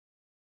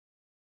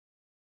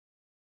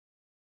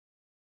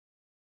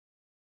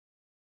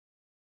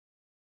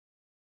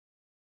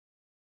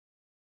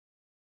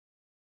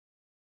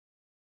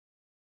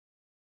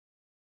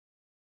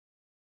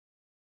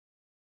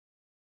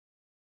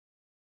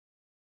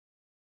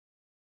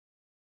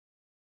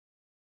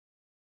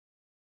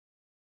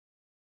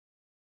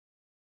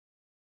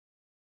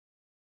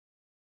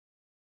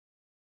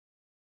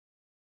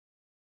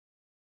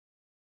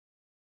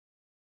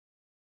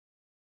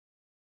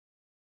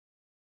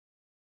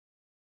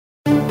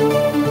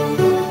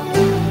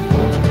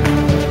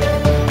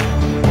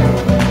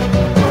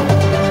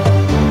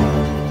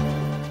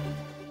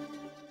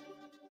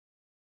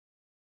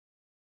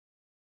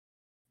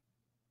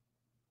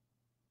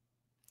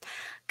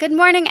Good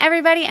morning,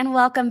 everybody, and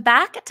welcome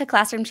back to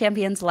Classroom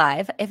Champions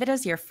Live. If it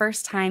is your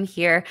first time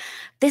here,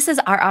 this is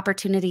our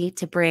opportunity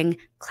to bring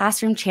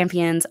Classroom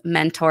Champions,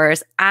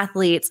 mentors,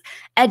 athletes,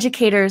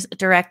 educators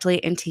directly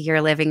into your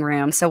living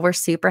room. So we're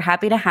super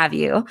happy to have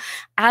you.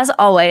 As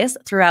always,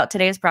 throughout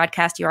today's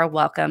broadcast, you are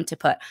welcome to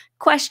put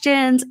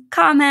questions,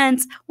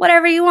 comments,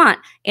 whatever you want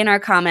in our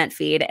comment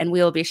feed, and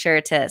we will be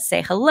sure to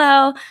say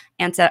hello,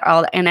 answer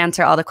all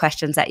the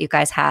questions that you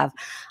guys have.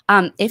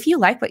 If you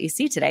like what you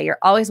see today, you're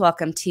always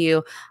welcome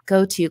to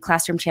go to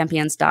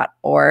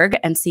classroomchampions.org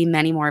and see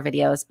many more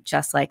videos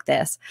just like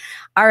this.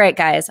 All right,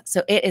 guys,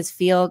 so it is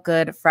Feel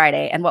Good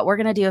Friday. And what we're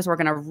going to do is we're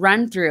going to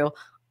run through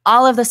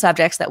all of the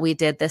subjects that we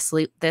did this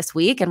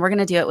week, and we're going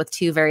to do it with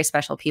two very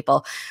special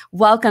people.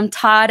 Welcome,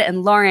 Todd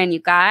and Lauren, you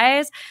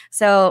guys.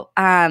 So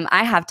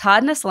I have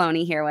Todd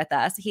Nesloney here with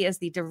us. He is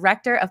the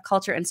Director of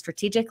Culture and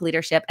Strategic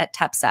Leadership at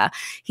TEPSA.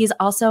 He's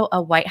also a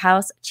White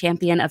House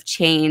Champion of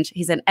Change.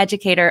 He's an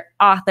educator,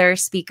 author,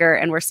 speaker,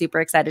 and we're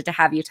super excited to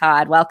have you,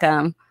 Todd.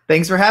 Welcome.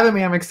 Thanks for having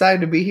me. I'm excited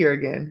to be here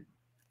again.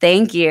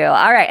 Thank you.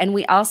 All right. And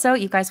we also,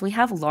 you guys, we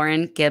have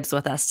Lauren Gibbs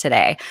with us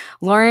today.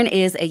 Lauren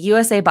is a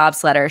USA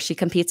bobsledder. She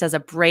competes as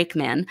a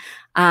brakeman.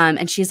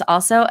 And she's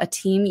also a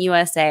Team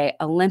USA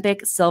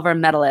Olympic silver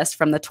medalist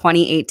from the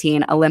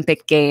 2018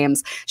 Olympic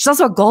Games. She's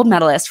also a gold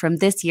medalist from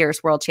this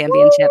year's World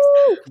Championships.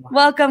 Woo!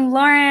 Welcome,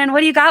 Lauren.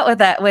 What do you got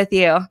with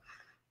you?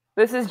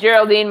 This is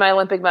Geraldine, my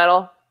Olympic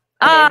medal.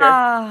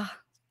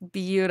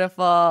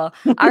 Beautiful.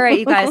 All right,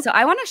 you guys. So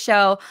I want to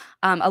show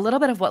a little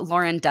bit of what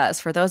Lauren does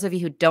for those of you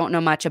who don't know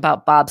much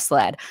about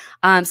bobsled.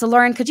 So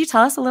Lauren, could you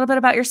tell us a little bit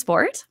about your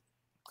sport?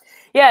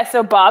 Yeah,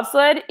 so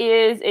bobsled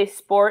is a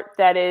sport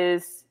that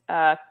is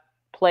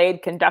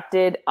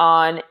conducted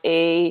on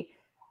a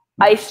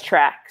ice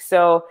track.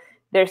 So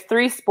there's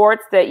three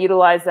sports that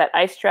utilize that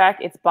ice track.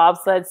 It's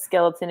bobsled,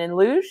 skeleton, and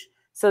luge.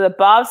 So the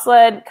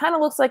bobsled kind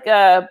of looks like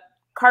a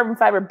carbon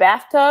fiber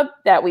bathtub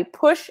that we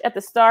push at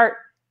the start,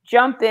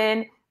 jump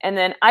in, and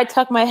then I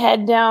tuck my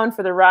head down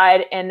for the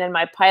ride, and then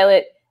my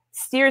pilot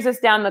steers us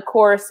down the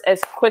course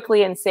as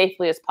quickly and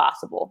safely as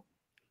possible.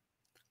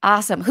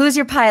 Awesome. Who's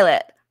your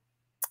pilot?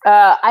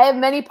 I have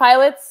many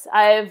pilots.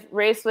 I've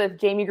raced with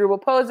Jamie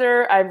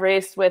Grubel-Poser. I've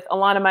raced with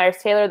Alana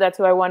Myers-Taylor. That's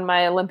who I won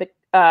my Olympic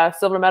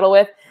silver medal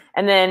with.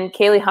 And then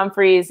Kaylee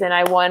Humphreys, and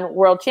I won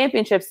world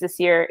championships this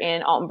year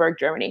in Altenburg,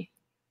 Germany.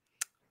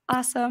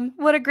 Awesome.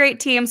 What a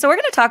great team. So we're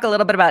going to talk a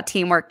little bit about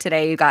teamwork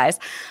today, you guys.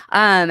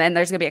 And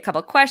there's going to be a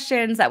couple of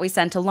questions that we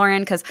sent to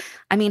Lauren because,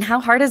 I mean, how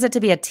hard is it to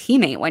be a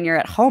teammate when you're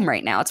at home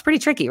right now? It's pretty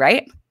tricky,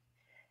 right?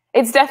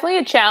 It's definitely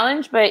a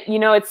challenge, but, you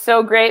know, it's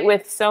so great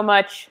with so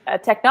much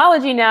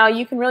technology now.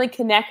 You can really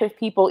connect with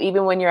people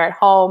even when you're at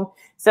home.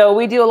 So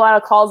we do a lot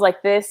of calls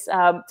like this.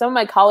 Some of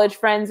my college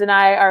friends and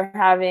I are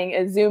having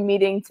a Zoom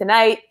meeting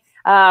tonight.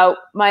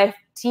 My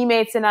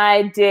teammates and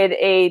I did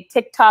a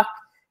TikTok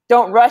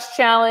Don't Rush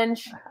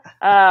challenge.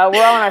 We're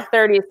all in our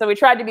 30s, so we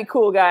tried to be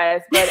cool, guys.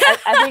 But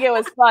I think it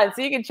was fun.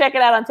 So you can check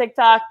it out on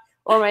TikTok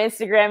or my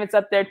Instagram. It's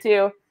up there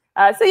too.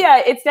 So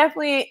yeah, it's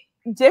definitely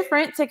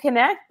different to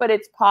connect, but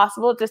it's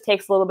possible. It just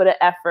takes a little bit of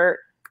effort.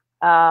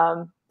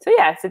 So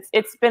yes,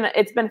 it's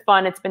been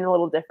fun. It's been a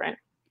little different.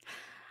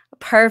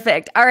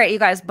 Perfect. All right, you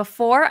guys,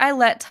 before I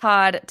let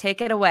Todd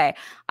take it away,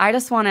 I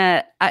just want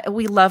to,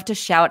 we love to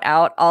shout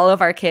out all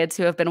of our kids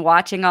who have been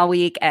watching all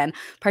week and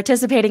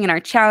participating in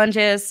our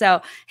challenges.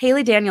 So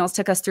Haley Daniels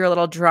took us through a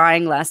little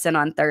drawing lesson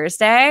on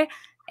Thursday.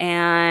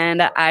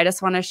 And I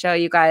just want to show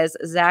you guys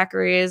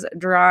Zachary's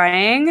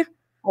drawing.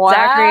 Wow.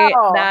 Zachary,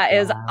 that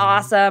is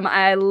awesome.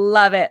 I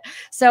love it.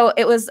 So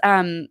it was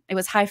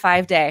high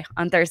five day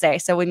on Thursday.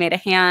 So we made a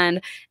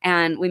hand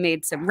and we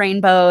made some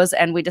rainbows,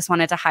 and we just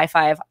wanted to high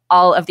five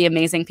all of the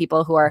amazing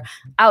people who are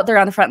out there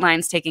on the front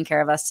lines taking care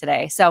of us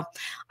today. So,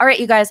 all right,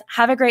 you guys,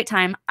 have a great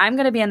time. I'm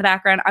going to be in the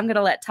background. I'm going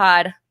to let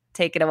Todd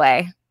take it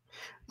away.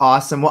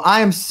 Awesome. Well,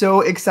 I am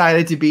so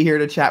excited to be here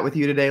to chat with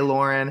you today,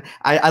 Lauren.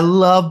 I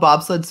love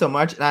bobsled so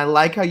much, and I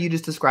like how you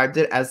just described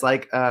it as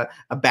like a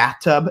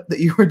bathtub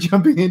that you were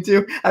jumping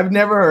into. I've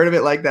never heard of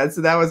it like that,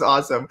 so that was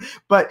awesome.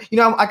 But, you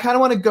know, I kind of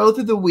want to go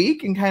through the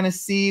week and kind of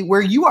see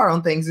where you are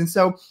on things. And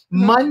so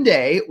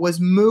Monday was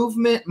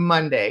Movement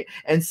Monday,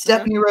 and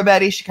Stephanie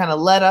Ravetti, she kind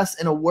of led us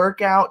in a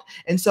workout.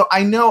 And so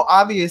I know,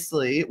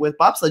 obviously, with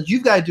bobsled,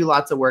 you've got to do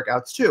lots of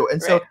workouts too.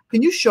 And so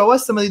can you show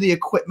us some of the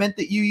equipment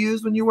that you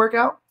use when you work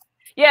out?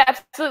 Yeah,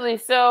 absolutely.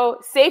 So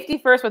safety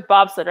first with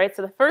bobsled, right?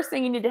 So the first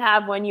thing you need to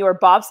have when you are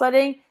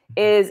bobsledding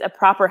is a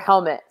proper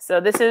helmet. So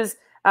this is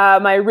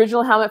my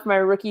original helmet for my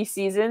rookie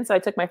season. So I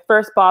took my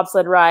first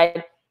bobsled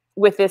ride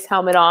with this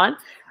helmet on.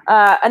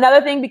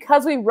 Another thing,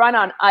 because we run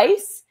on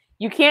ice,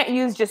 you can't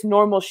use just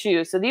normal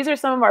shoes. So these are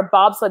some of our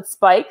bobsled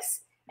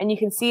spikes, and you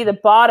can see the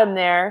bottom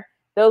there.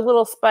 Those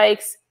little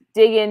spikes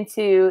dig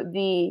into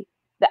the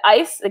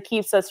ice that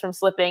keeps us from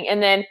slipping.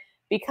 And then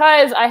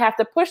because I have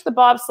to push the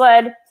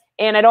bobsled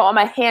and I don't want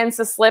my hands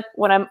to slip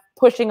when I'm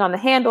pushing on the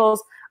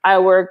handles, I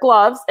wear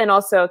gloves, and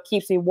also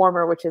keeps me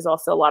warmer, which is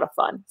also a lot of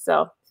fun.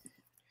 So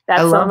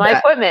That's some of my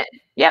equipment.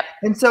 Yep.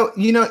 And so,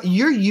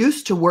 you're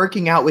used to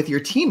working out with your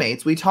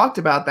teammates. We talked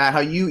about that, how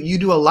you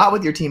do a lot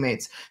with your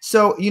teammates.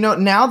 So,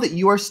 now that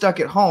you are stuck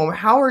at home,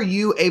 how are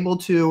you able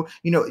to,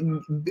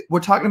 we're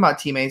talking about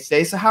teammates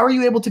today. So how are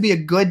you able to be a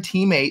good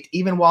teammate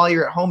even while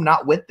you're at home,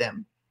 not with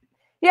them?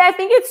 Yeah, I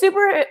think it's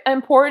super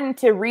important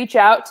to reach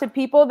out to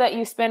people that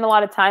you spend a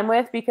lot of time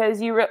with,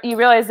 because you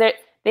realize that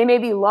they may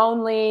be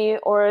lonely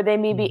or they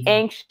may be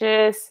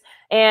anxious,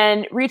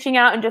 and reaching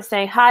out and just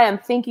saying, hi, I'm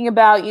thinking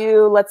about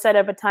you. Let's set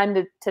up a time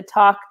to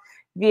talk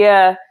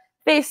via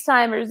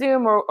FaceTime or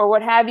Zoom or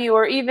what have you,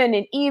 or even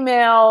an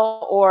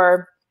email,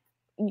 or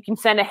you can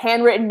send a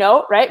handwritten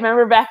note, right?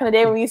 Remember back in the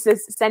day when we used to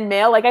send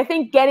mail? Like, I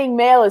think getting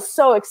mail is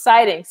so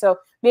exciting. So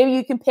maybe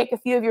you can pick a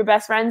few of your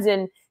best friends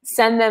and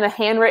send them a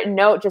handwritten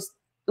note, just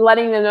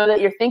letting them know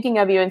that you're thinking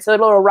of you. And so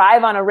it'll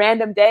arrive on a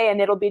random day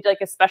and it'll be like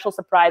a special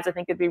surprise. I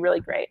think it'd be really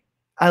great.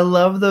 I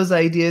love those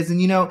ideas.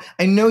 And,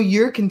 I know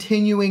you're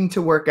continuing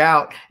to work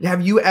out.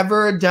 Have you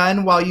ever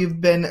done, while you've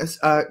been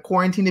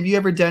quarantined, have you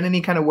ever done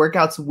any kind of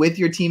workouts with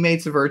your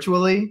teammates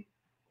virtually?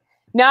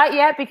 Not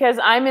yet, because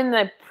I'm in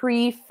the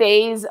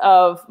pre-phase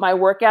of my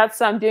workouts.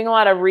 So I'm doing a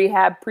lot of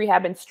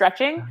prehab and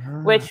stretching,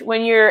 which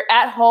when you're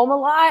at home a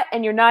lot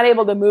and you're not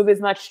able to move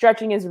as much,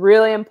 stretching is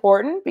really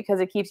important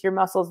because it keeps your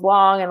muscles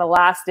long and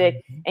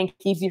elastic and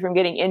keeps you from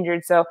getting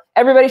injured. So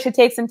everybody should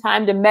take some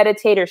time to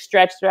meditate or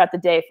stretch throughout the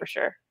day for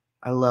sure.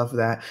 I love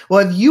that.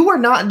 Well, if you were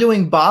not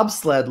doing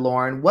bobsled,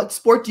 Lauren, what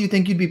sport do you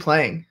think you'd be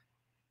playing?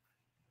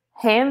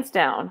 Hands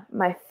down,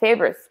 my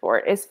favorite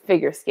sport is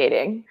figure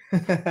skating.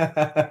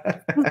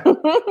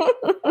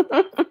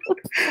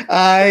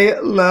 I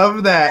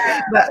love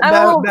that. I'm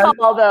a little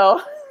tall,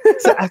 though.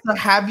 So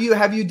have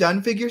you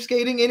done figure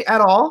skating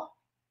at all?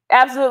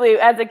 Absolutely.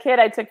 As a kid,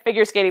 I took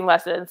figure skating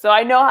lessons. So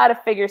I know how to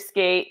figure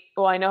skate.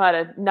 Well, I know how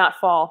to not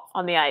fall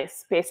on the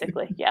ice,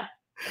 basically. Yeah.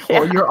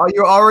 Well,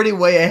 you're already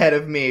way ahead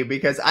of me,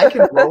 because I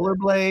can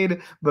rollerblade,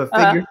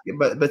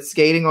 but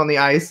skating on the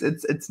ice,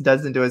 it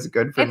doesn't do as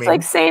good for me. It's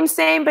like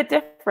same, but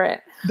different.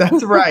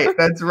 That's right.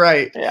 That's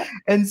right. Yeah.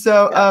 And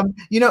so,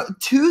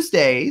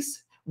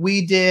 Tuesdays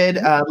we did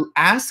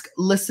Ask,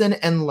 Listen,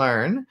 and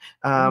Learn.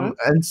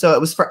 And so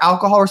it was for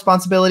Alcohol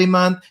Responsibility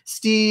Month.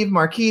 Steve,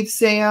 Markeith,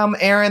 Sam,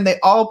 Aaron, they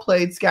all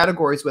played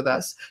categories with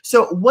us.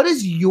 So what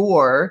is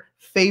your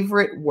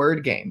favorite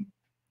word game?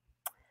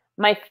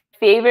 My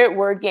favorite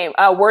word game,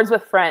 Words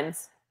with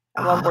Friends.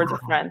 I love Words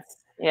with Friends.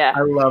 Yeah.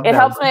 I love it.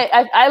 Helps me.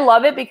 I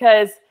love it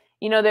because,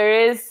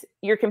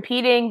 you're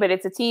competing, but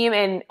it's a team,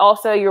 and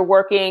also you're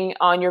working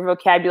on your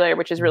vocabulary,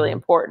 which is really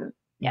important.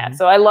 Yeah.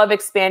 So I love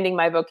expanding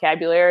my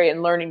vocabulary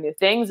and learning new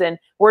things, and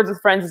Words with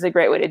Friends is a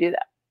great way to do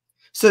that.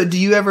 So do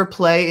you ever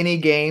play any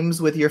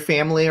games with your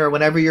family, or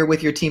whenever you're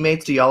with your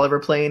teammates, do y'all ever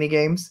play any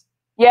games?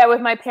 Yeah.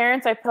 With my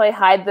parents, I play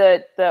hide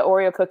the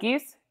Oreo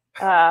cookies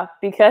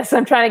because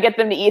I'm trying to get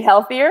them to eat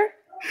healthier.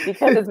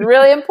 Because it's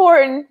really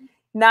important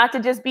not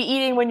to just be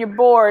eating when you're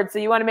bored. So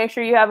you want to make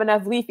sure you have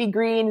enough leafy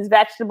greens,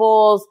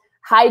 vegetables.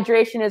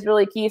 Hydration is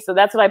really key. So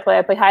that's what I play.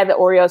 I play hide the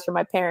Oreos for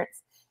my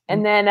parents.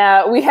 And then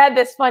we had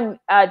this fun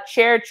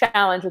chair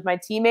challenge with my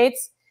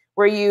teammates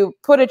where you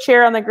put a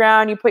chair on the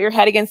ground, you put your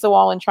head against the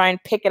wall and try and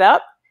pick it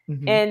up.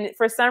 And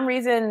for some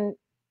reason,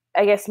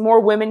 I guess more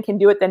women can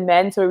do it than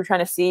men. So we were trying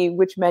to see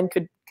which men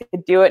could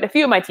do it. A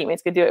few of my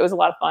teammates could do it. It was a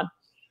lot of fun.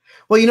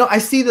 Well, I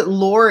see that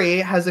Lori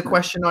has a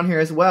question on here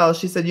as well.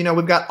 She said,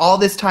 we've got all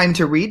this time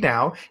to read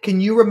now.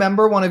 Can you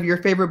remember one of your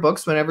favorite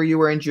books whenever you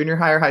were in junior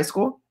high or high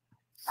school?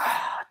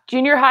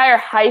 Junior high or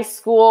high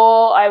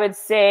school, I would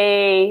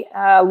say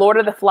Lord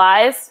of the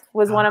Flies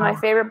was one of my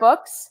favorite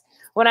books.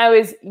 When I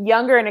was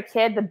younger and a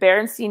kid, the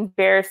Berenstein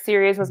Bears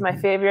series was my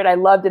favorite. I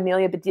loved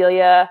Amelia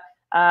Bedelia.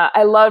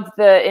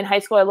 In high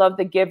school, I loved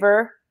The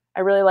Giver.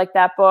 I really liked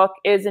that book.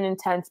 It was an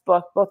intense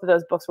book. Both of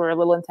those books were a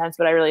little intense,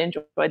 but I really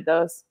enjoyed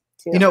those.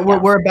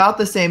 We're about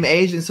the same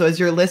age, and so as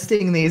you're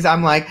listing these,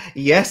 I'm like,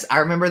 yes, I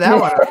remember that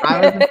one. I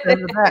was the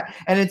same with that.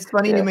 And it's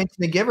funny you mentioned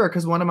The Giver,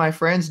 because one of my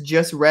friends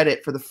just read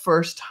it for the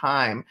first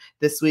time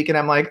this week, and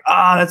I'm like,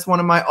 that's one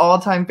of my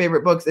all-time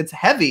favorite books. It's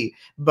heavy,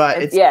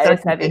 but it's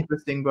such an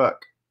interesting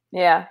book.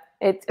 Yeah,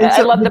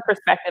 I love the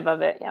perspective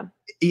of it. Yeah.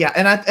 Yeah,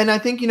 and I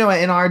think in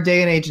our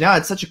day and age now,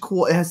 it's such a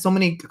cool. It has so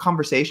many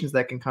conversations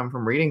that can come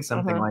from reading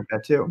something like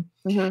that too.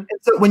 And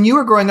so when you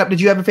were growing up, did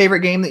you have a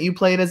favorite game that you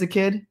played as a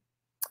kid?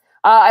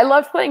 I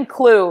loved playing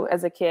Clue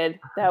as a kid.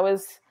 That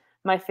was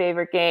my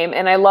favorite game.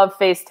 And I love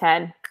Phase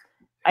 10.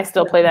 I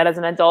still play that as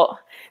an adult.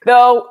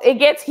 Though it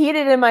gets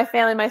heated in my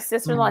family. My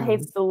sister-in-law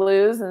hates to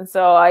lose. And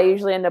so I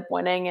usually end up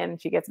winning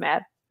and she gets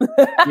mad.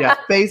 Yeah,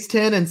 Phase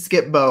 10 and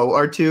Skip Bow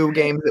are two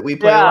games that we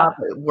play a lot.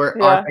 Where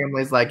our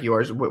family's like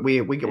yours.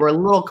 We're a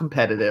little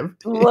competitive.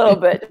 A little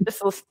bit.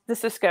 Just a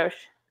skosh.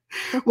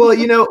 Well, this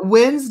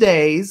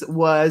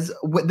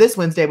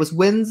Wednesday was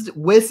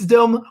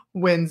Wisdom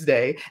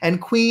Wednesday,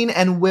 and Queen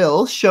and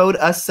Will showed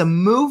us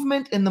some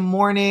movement in the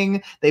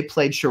morning. They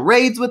played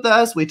charades with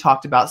us. We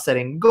talked about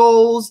setting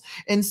goals.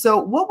 And so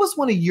what was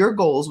one of your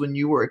goals when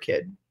you were a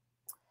kid?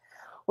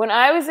 When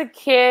I was a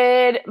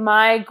kid,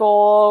 my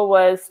goal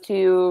was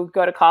to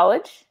go to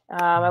college.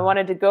 I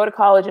wanted to go to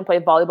college and play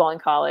volleyball in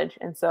college.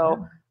 And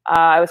so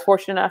I was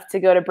fortunate enough to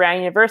go to Brown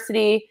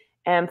University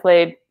and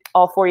played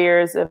all 4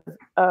 years of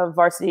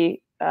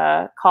varsity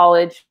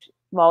college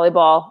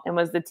volleyball and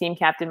was the team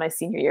captain my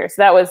senior year.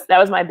 So that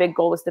was my big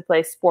goal, was to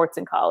play sports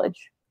in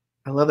college.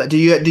 I love that. Do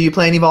you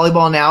play any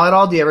volleyball now at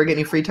all? Do you ever get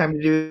any free time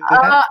to do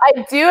that?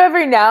 I do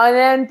every now and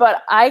then,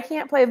 but I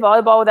can't play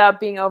volleyball without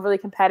being overly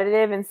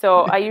competitive. And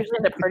so I usually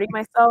end up hurting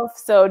myself.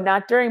 So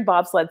not during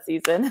bobsled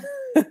season.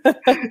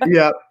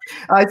 Yeah.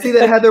 I see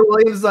that Heather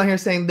Williams is on here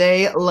saying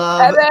they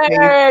love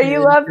Heather, you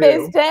love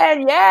Phase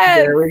 10. Yes.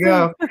 There we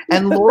go.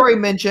 And Lori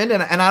mentioned,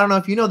 and I don't know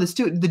if you know this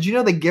too, did you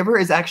know The Giver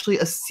is actually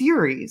a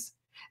series?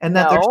 And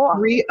that there's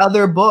 3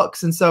 other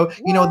books. And so,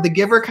 you know, The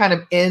Giver kind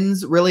of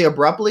ends really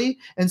abruptly.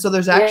 And so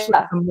there's actually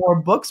some more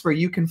books where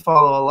you can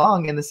follow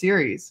along in the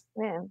series.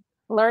 Man,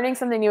 learning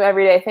something new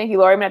every day. Thank you,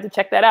 Lori. I'm going to have to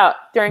check that out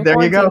during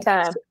quarantine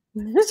time.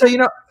 So, you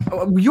know,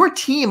 your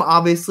team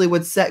obviously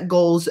would set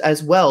goals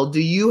as well.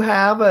 Do you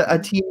have a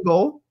team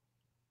goal?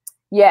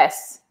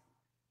 Yes.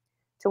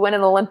 To win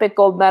an Olympic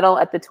gold medal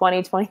at the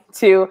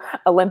 2022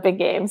 Olympic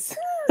Games.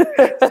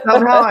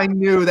 Somehow I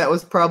knew that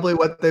was probably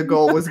what the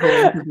goal was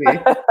going to be.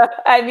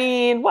 I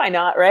mean, why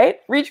not, right?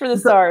 Reach for the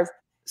stars.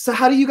 So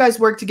how do you guys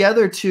work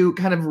together to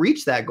kind of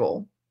reach that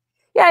goal?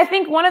 Yeah, I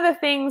think one of the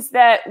things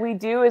that we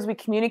do is we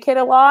communicate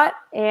a lot.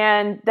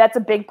 And that's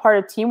a big part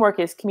of teamwork,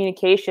 is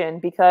communication,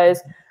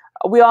 because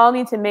we all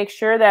need to make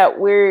sure that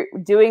we're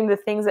doing the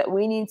things that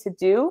we need to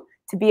do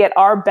to be at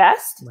our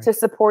best, to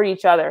support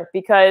each other.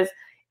 Because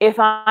if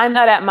I'm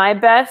not at my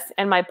best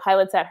and my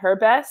pilot's at her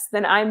best,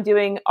 then I'm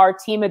doing our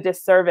team a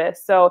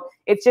disservice. So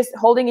it's just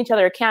holding each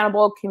other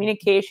accountable,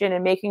 communication,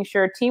 and making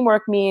sure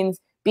teamwork means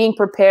being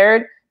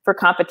prepared for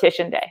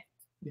competition day.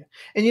 Yeah.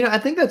 And, you know, I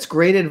think that's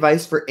great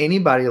advice for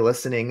anybody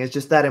listening, is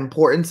just that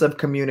importance of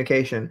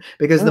communication,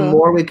 because the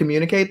more we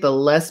communicate, the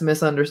less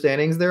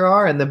misunderstandings there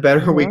are and the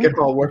better we can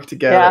all work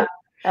together. Yeah,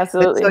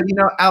 absolutely. And so, you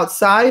know,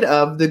 outside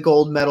of the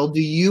gold medal, do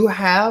you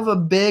have a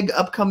big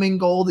upcoming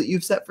goal that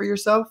you've set for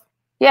yourself?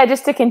 Yeah,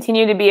 just to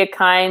continue to be a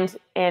kind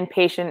and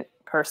patient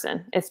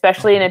person,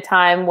 especially in a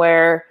time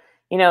where,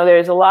 you know,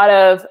 there's a lot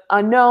of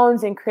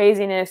unknowns and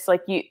craziness.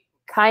 Like,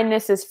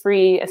 kindness is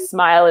free, a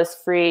smile is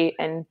free,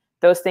 and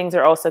those things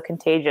are also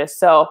contagious.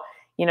 So,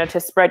 you know,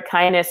 to spread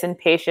kindness and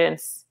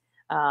patience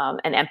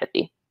and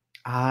empathy.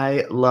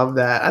 I love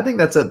that. I think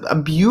that's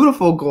a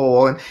beautiful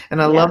goal.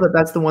 And I love that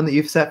that's the one that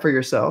you've set for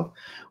yourself.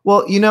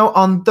 Well, you know,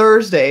 on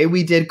Thursday,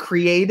 we did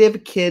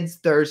Creative Kids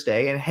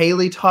Thursday, and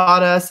Haley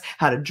taught us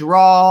how to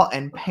draw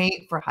and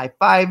paint for High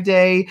Five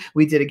Day.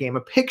 We did a game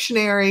of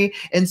Pictionary.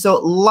 And so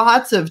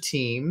lots of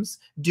teams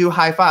do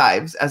high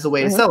fives as a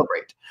way to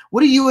celebrate.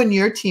 What do you and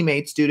your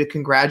teammates do to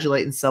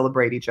congratulate and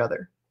celebrate each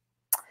other?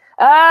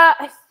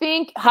 I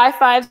think high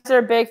fives are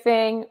a big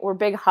thing. We're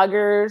big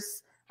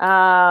huggers.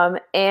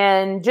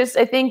 And just,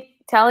 I think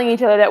telling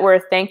each other that we're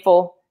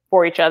thankful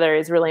for each other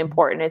is really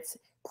important. It's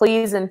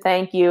please and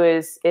thank you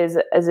is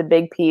a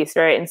big piece,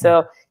 right? And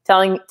so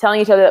telling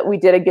each other that we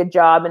did a good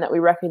job and that we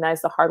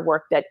recognize the hard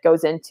work that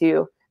goes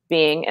into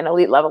being an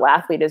elite level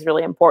athlete is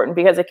really important,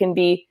 because it can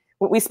be,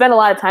 we spend a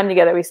lot of time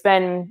together. We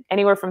spend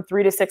anywhere from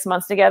 3 to 6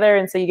 months together.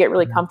 And so you get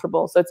really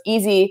comfortable. So it's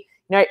easy,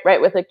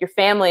 right, with like your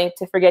family,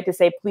 to forget to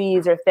say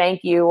please or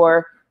thank you,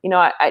 or, you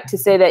know, to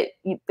say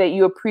that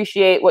you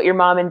appreciate what your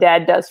mom and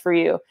dad does for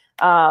you,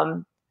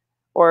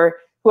 or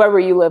whoever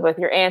you live with,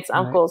 your aunts,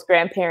 uncles,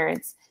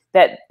 grandparents,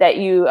 that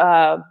you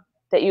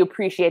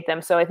appreciate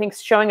them. So I think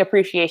showing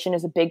appreciation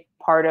is a big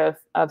part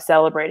of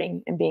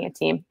celebrating and being a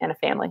team and a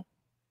family.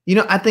 You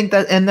know, I think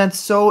that, and that's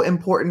so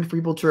important for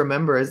people to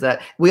remember, is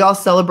that we all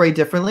celebrate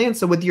differently. And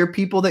so with your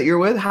people that you're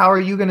with, how are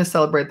you going to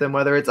celebrate them?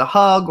 Whether it's a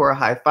hug or a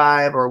high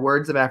five or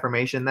words of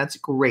affirmation, that's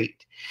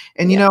great.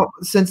 And, you know,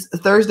 since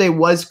Thursday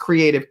was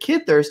Creative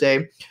Kid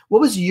Thursday,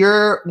 what was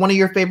one of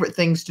your favorite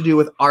things to do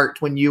with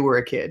art when you were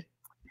a kid?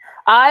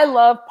 I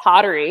love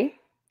pottery.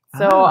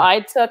 So I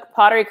took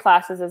pottery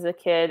classes as a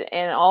kid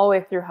and all the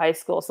way through high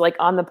school. So like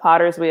on the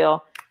potter's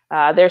wheel,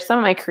 there's some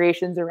of my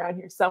creations around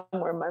here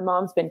somewhere. My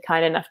mom's been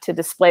kind enough to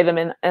display them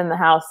in the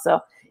house. So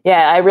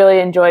yeah, I really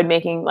enjoyed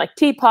making like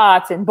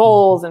teapots and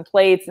bowls and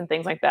plates and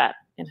things like that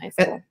in high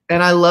school.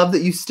 And I love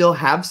that you still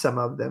have some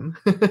of them.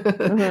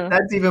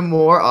 That's even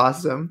more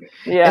awesome.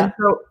 Yeah. And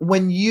so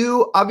when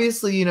you,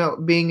 obviously, you know,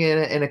 being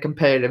in a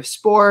competitive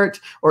sport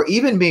or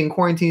even being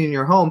quarantined in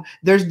your home,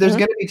 there's going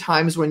to be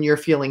times when you're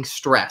feeling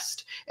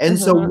stressed. And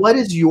so what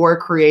is your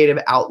creative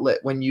outlet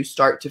when you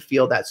start to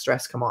feel that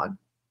stress come on?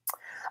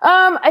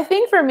 I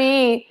think for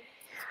me,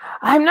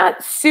 I'm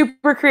not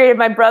super creative.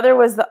 My brother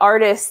was the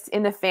artist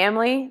in the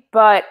family,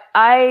 but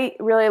I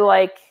really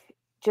like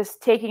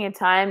just taking a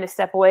time to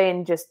step away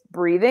and just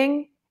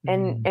breathing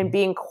and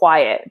being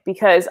quiet,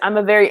 because I'm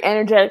a very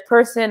energetic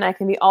person. I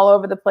can be all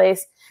over the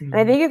place. And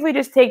I think if we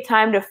just take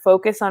time to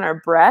focus on our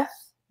breath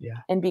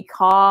and be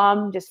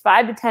calm, just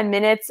 5 to 10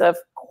 minutes of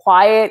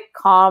quiet,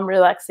 calm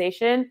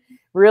relaxation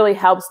really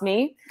helps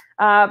me.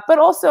 But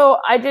also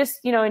I just,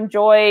 you know,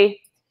 enjoy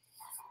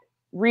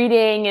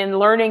reading and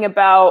learning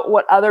about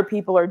what other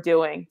people are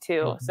doing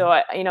too. So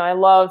I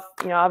love,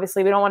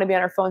 obviously we don't want to be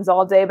on our phones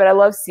all day, but I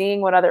love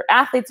seeing what other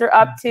athletes are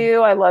up to.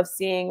 I love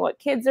seeing what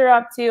kids are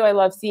up to. I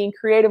love seeing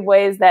creative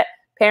ways that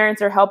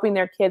parents are helping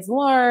their kids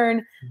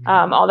learn.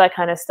 All that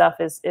kind of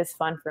stuff is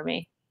fun for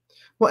me.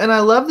 Well, and I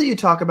love that you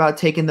talk about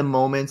taking the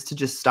moments to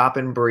just stop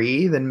and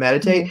breathe and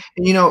meditate.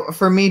 And,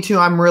 for me too,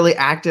 I'm really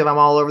active. I'm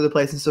all over the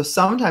place. And so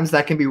sometimes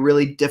that can be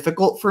really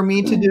difficult for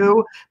me to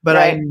do. But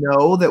I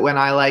know that when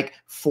I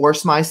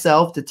force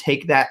myself to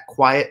take that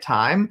quiet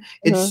time,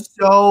 it's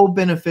so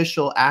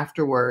beneficial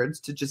afterwards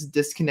to just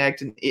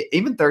disconnect, and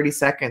even 30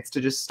 seconds to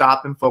just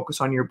stop and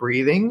focus on your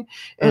breathing.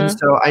 And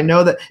so I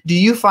know that, do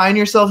you find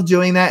yourself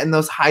doing that in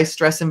those high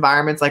stress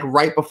environments, like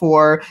right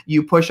before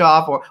you push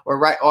off or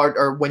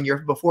when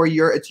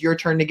it's your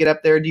turn to get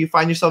up there? Do you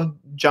find yourself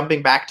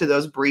jumping back to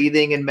those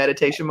breathing and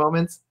meditation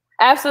moments?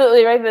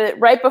 Absolutely.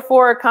 Right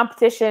before a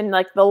competition,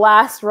 like the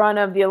last run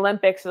of the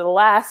Olympics or the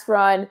last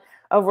run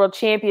of World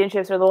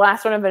Championships or the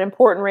last run of an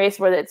important race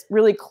where it's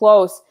really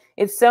close,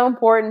 it's so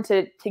important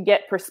to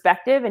get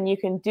perspective. And you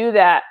can do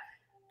that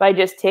by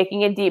just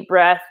taking a deep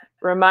breath,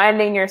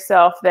 reminding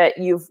yourself that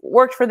you've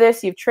worked for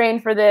this, you've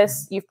trained for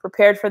this, you've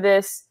prepared for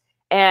this,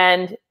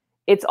 and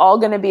it's all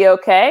going to be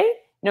okay.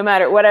 No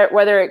matter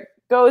whether it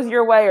goes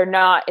your way or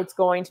not, it's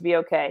going to be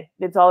okay.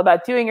 It's all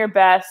about doing your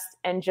best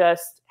and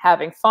just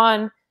having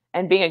fun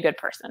and being a good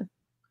person.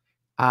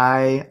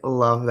 I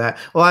love that.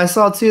 Well, I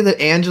saw too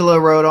that Angela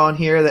wrote on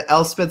here that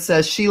Elspeth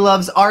says she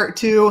loves art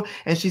too.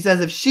 And she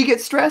says if she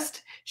gets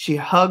stressed, she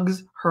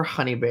hugs her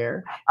honey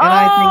bear. And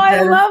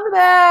I love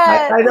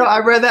that. I know. I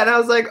read that and I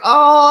was like,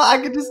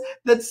 oh,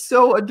 that's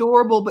so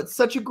adorable, but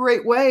such a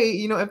great way.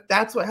 If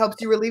that's what helps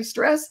you relieve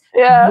stress,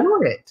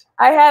 do it.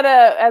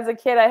 As a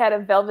kid, I had a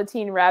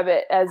Velveteen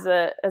rabbit as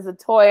a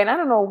toy, and I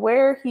don't know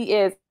where he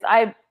is.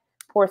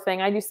 Poor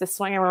thing. I used to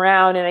swing him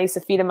around and I used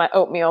to feed him my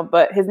oatmeal,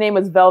 but his name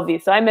was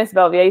Velvy. So I miss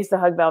Velvy. I used to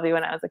hug Velvy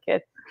when I was a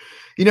kid.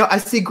 I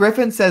see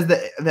Griffin says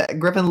that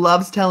Griffin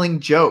loves telling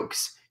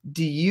jokes.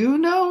 Do you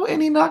know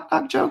any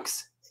knock-knock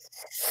jokes?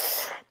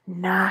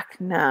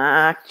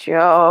 Knock-knock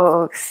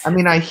jokes. I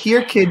mean, I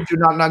hear kids do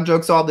knock-knock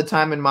jokes all the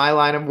time in my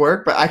line of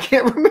work, but I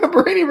can't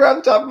remember any right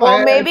off the top of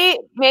my head.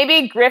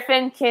 Maybe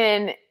Griffin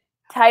can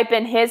type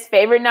in his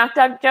favorite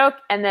knock-knock joke,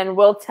 and then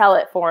we'll tell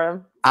it for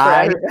him.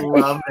 I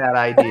love that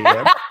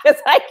idea.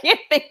 Because I can't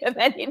think of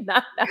any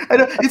knock-knock. I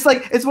know.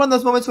 It's one of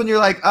those moments when you're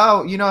like,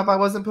 oh, if I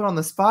wasn't put on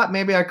the spot,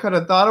 maybe I could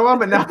have thought of one,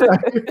 but now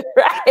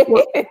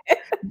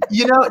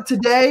Well,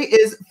 today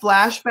is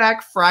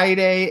Flashback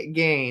Friday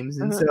games.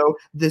 And so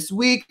this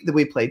week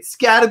we played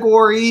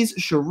categories,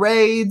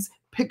 charades,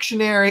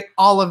 Pictionary,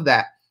 all of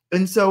that.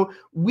 And so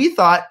we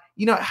thought,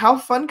 how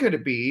fun could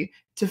it be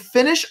to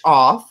finish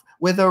off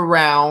with a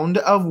round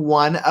of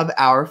one of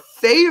our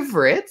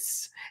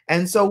favorites?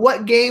 And so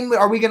what game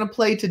are we going to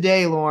play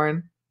today,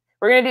 Lauren?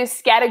 We're going to do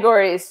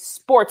categories,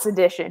 sports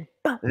edition.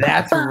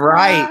 That's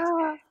right.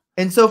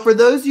 And so for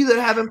those of you that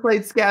haven't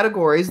played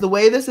categories, the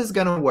way this is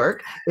going to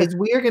work is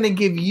we are going to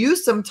give you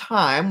some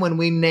time when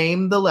we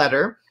name the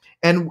letter.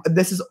 And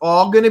this is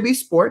all going to be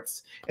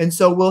sports. And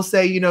so we'll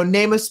say,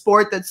 name a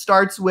sport that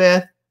starts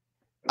with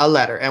a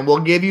letter, and we'll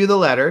give you the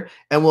letter,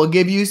 and we'll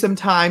give you some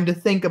time to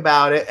think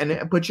about it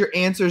and put your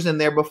answers in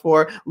there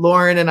before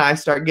Lauren and I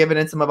start giving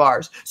in some of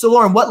ours. So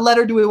Lauren, what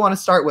letter do we want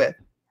to start with?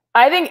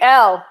 I think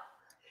L.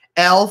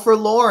 L for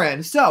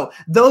Lauren. So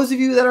those of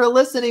you that are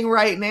listening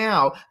right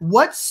now,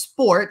 what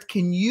sport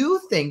can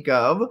you think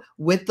of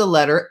with the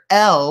letter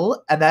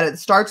L, and that it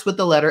starts with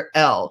the letter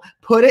L?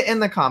 Put it in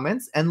the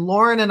comments, and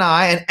Lauren and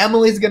I, and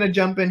Emily's going to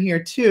jump in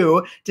here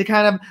too to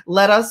kind of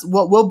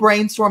we'll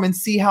brainstorm and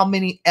see how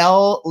many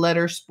L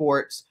letter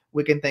sports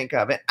we can think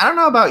of. And I don't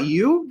know about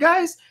you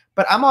guys,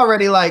 but I'm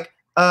already like,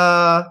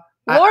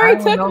 Lori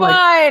took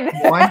mine.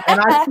 One, and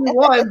I see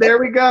one. There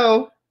we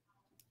go.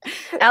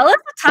 L is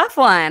a tough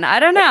one. I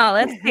don't know.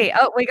 Let's see.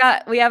 Oh,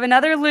 we have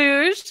another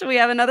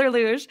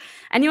luge.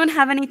 Anyone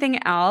have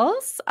anything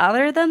else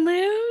other than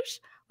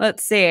luge?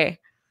 Let's see.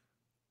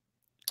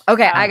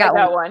 Okay, I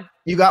got one.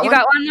 You got one? You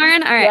got one,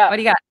 Lauren? All right. Yeah. What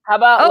do you got? How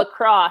about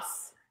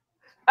lacrosse?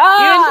 You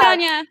and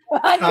Tanya.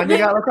 Tanya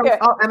got lacrosse.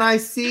 Oh, and I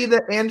see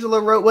that Angela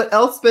wrote what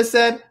Elspeth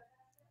said.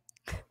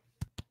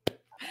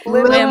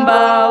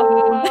 Limbo.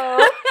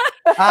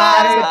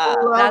 I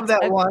love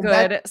that one. Good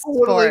that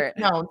totally sport.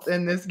 Counts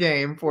in this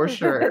game for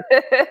sure.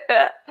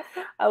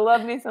 I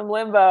love me some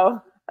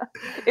limbo.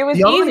 It was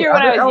easier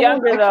when I was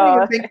younger,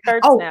 though. It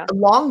hurts now.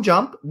 Long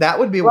jump. That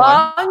would be one.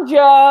 Long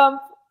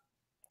jump.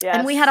 Yes.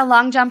 And we had a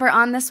long jumper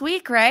on this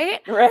week,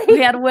 right? Right.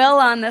 We had Will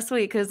on this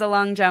week, who's a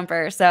long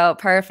jumper. So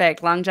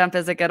perfect. Long jump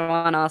is a good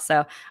one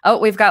also.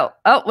 We've got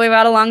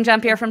a long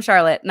jump here from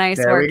Charlotte. Nice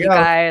work, you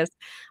guys.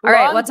 All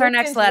right, what's our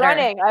next letter?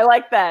 Running. I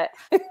like that.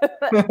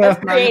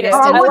 That's creative.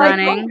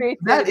 Running.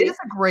 That is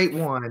a great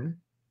one.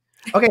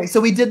 Okay,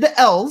 so we did the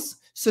L's.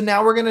 So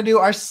now we're going to do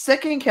our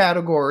second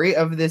category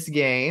of this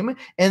game,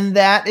 and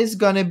that is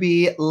going to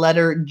be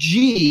letter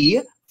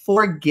G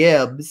for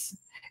Gibbs.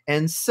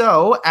 And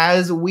so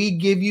as we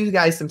give you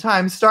guys some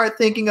time, start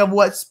thinking of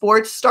what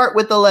sports start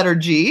with the letter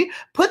G.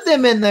 Put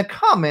them in the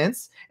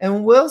comments,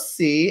 and we'll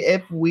see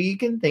if we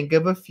can think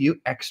of a few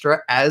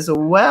extra as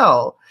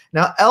well.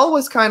 Now, L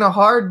was kind of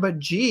hard, but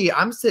G,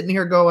 I'm sitting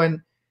here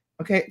going,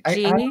 okay,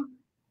 G.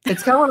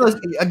 It's kind of one of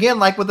those, again,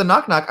 like with the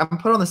knock knock, I'm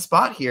put on the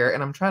spot here,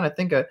 and I'm trying to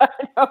think of. I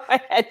know,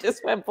 my head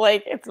just went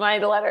blank. It's my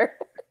letter.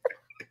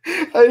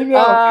 I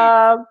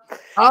know.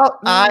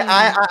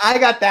 I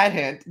got that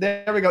hint.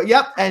 There we go.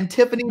 Yep. And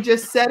Tiffany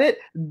just said it.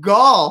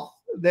 Golf.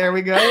 There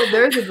we go.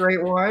 There's a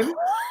great one.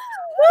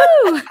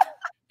 Woo!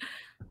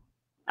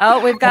 Oh,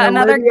 we've got And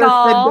another Olivia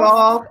golf. said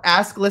golf.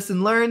 Ask,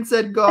 listen, learn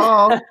said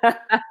golf.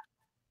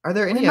 Are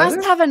there any We must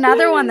others? have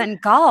another one than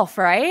golf,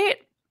 right?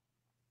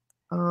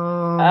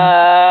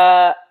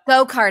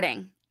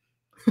 Go-karting.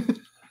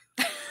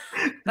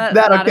 But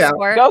That'll not a count.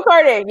 sport.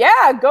 Go-karting.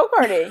 Yeah,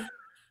 go-karting.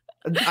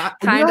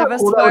 Kind of a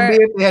cool that would be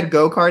sport. if they had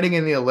go-karting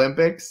in the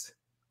Olympics.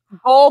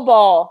 Goal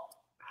ball.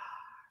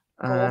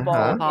 Uh-huh.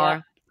 Goal ball.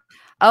 Yeah.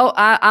 Oh,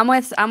 I'm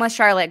with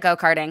Charlotte.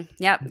 Go-karting.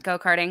 Yep,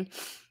 go-karting.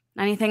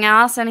 Anything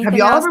else? Have Anything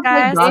y'all else, ever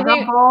guys? played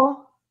Gaga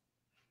ball?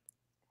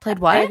 Played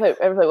what?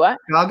 Ever play what?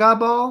 Gaga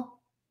ball?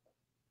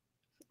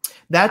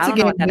 That's I a don't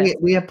know game what that is.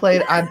 we have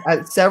played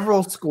at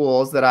several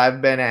schools that I've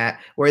been at,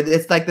 where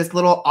it's like this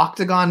little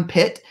octagon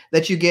pit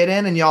that you get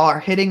in, and y'all are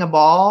hitting a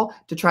ball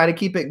to try to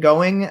keep it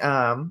going.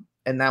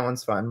 And that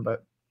one's fun,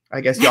 but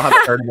I guess y'all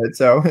haven't heard of it,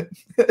 so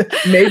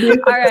maybe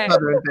it's All right. a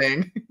southern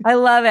thing. I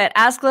love it.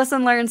 Ask,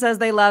 Listen, Learn says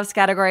they love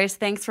categories.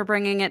 Thanks for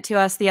bringing it to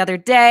us the other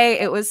day.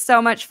 It was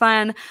so much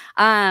fun.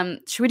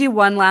 Should we do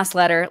one last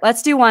letter?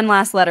 Let's do one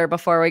last letter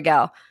before we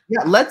go.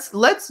 Yeah,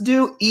 let's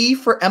do E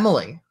for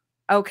Emily.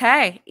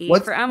 Okay, E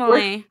Let's for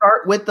Emily.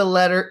 start with the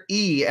letter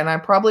E, and I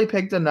probably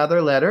picked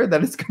another letter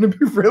that is going to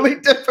be really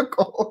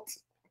difficult.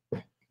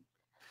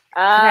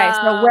 Okay,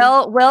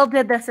 so Will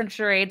did this in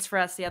charades for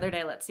us the other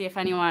day. Let's see if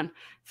anyone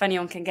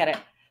can get it.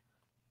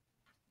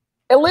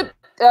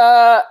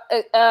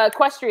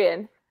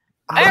 Equestrian.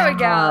 There we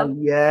go.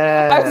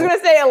 Yeah. I was going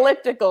to say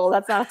elliptical.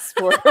 That's not a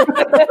sport.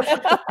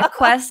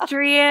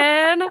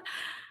 Equestrian.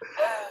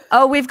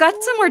 Oh, we've got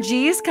some more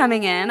G's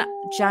coming in.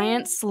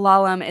 Giant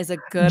slalom is a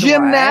good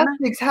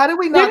Gymnastics. How do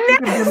we not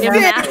think of one.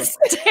 gymnastics?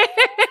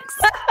 Gymnastics.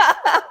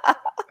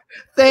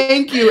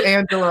 Thank you,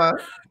 Angela.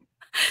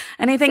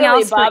 Anything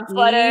Silly else for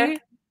bobsledder. E?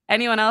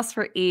 Anyone else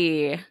for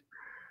E?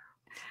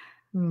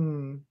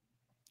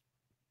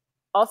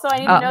 Also, I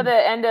need to know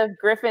the end of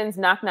Griffin's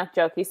knock knock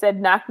joke. He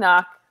said knock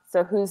knock.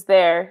 So who's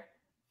there?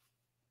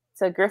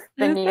 So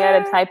Griffin, you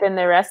got to type in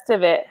the rest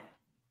of it.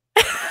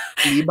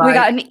 E-bike. We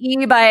got an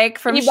e-bike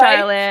from E-bike.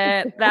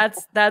 Charlotte.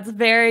 That's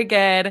very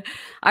good.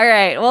 All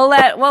right, we'll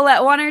let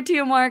one or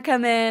two more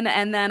come in,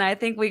 and then I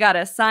think we got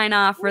to sign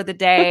off for the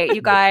day.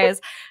 You guys,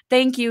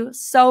 thank you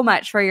so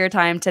much for your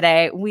time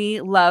today.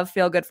 We love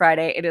Feel Good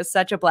Friday. It is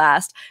such a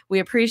blast. We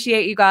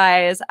appreciate you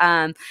guys.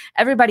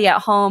 Everybody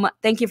at home,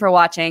 thank you for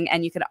watching,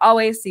 and you can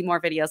always see more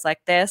videos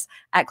like this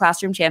at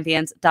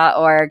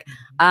classroomchampions.org.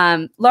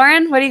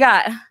 Lauren, what do you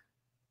got?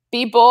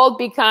 Be bold,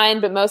 be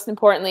kind, but most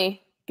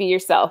importantly, be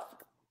yourself.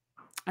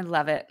 I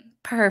love it.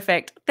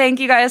 Perfect. Thank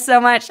you guys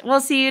so much.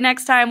 We'll see you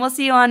next time. We'll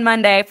see you on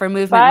Monday for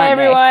Movement Bye, Monday.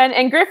 everyone.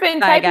 And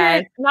Griffin, Bye, type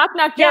guys. your knock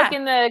knock joke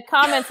in the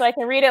comments so I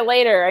can read it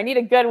later. I need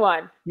a good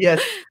one.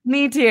 Yes.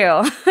 Me too.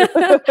 All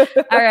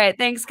right.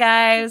 Thanks,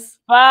 guys.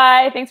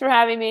 Bye. Thanks for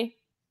having me.